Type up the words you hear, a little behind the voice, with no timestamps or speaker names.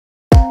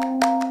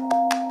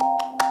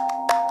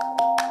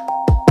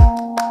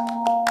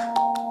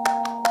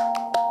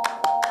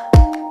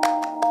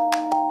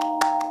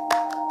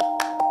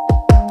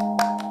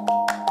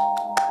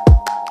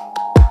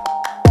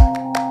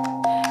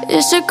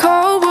It's a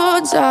cold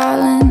world,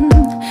 darling.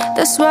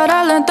 That's what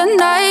I learned the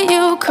night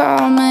you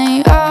called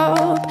me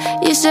up.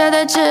 You said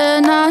that you're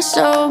not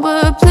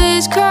sober,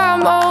 please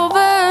come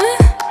over.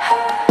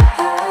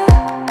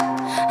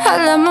 I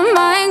let my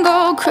mind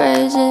go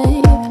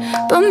crazy,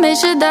 but make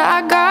sure that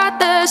I got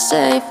there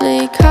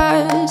safely,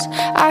 'cause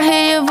I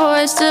hear your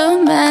voice still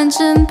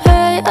mention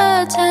pay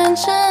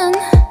attention.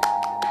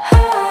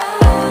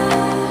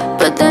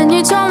 But then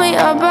you told me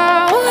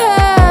about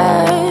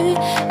her,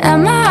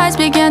 and my eyes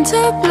began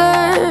to blur.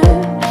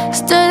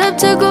 Stood up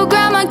to go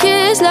grab my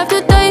keys, left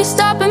without you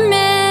stopping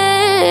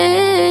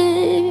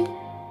me.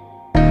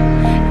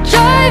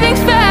 Driving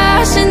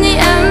fast in the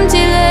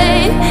empty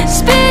lane,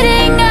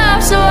 speeding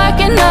up so I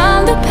can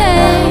numb the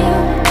pain.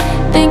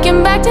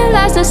 Thinking back to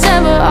last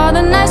December, all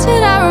the nights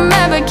that I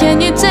remember.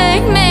 Can you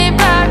take me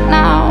back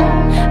now?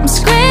 I'm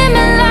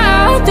screaming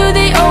loud through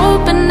the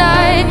open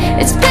night.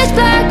 It's pitch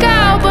black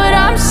out, but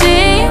I'm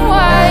seeing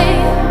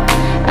white.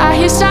 I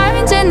hear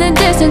sirens in the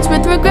distance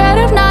with regret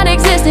of not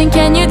existing.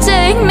 Can you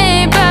take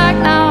me back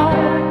now?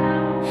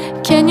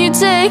 Can you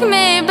take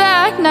me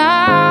back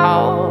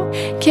now?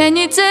 Can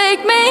you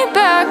take me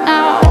back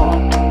now?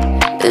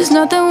 There's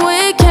nothing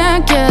we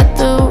can't get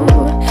through.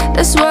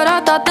 That's what I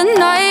thought the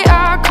night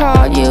I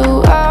called you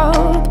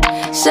out.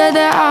 Said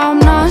that I'm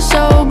not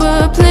sober,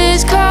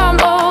 please come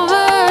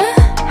over.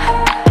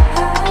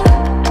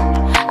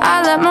 I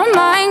let my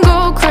mind go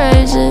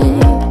crazy,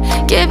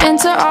 give in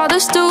to all the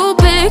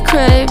stupid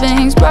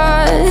cravings.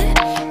 But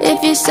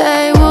if you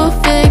say we'll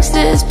fix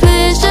this,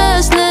 please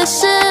just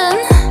listen.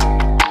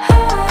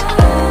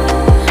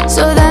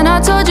 So then I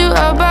told you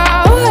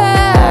about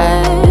her,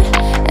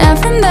 and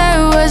from there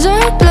it was a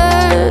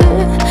blur.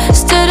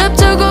 Stood up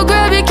to go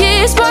grab your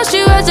keys, pushed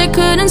you as I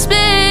couldn't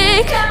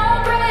speak.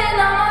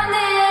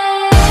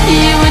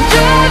 You were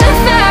driving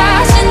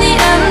fast in the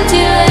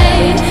empty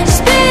lane,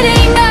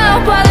 speeding up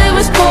while it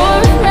was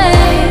pouring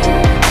rain.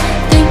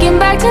 Thinking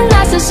back to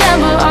last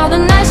December, all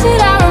the nights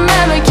that I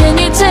remember. Can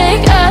you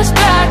take us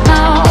back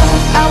now?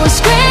 I was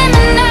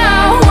screaming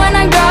out when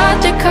I got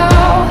the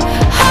call.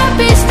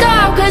 Heartbeat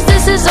stop, 'cause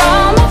this is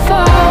all my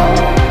fault.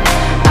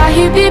 I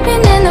hear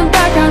beeping in the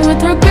background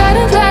with regret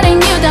of letting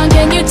you down.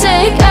 Can you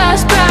take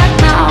us back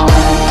now?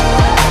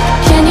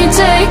 Can you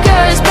take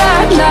us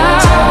back now?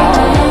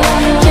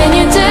 Can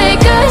you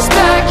take us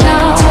back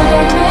now?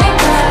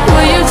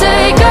 Will you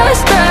take us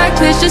back?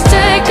 Please just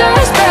take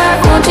us back.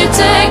 Won't you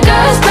take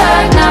us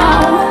back now?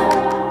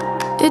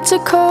 It's a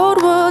cold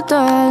world,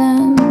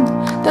 darling.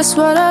 That's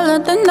what I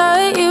learned the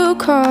night you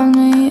called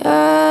me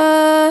up.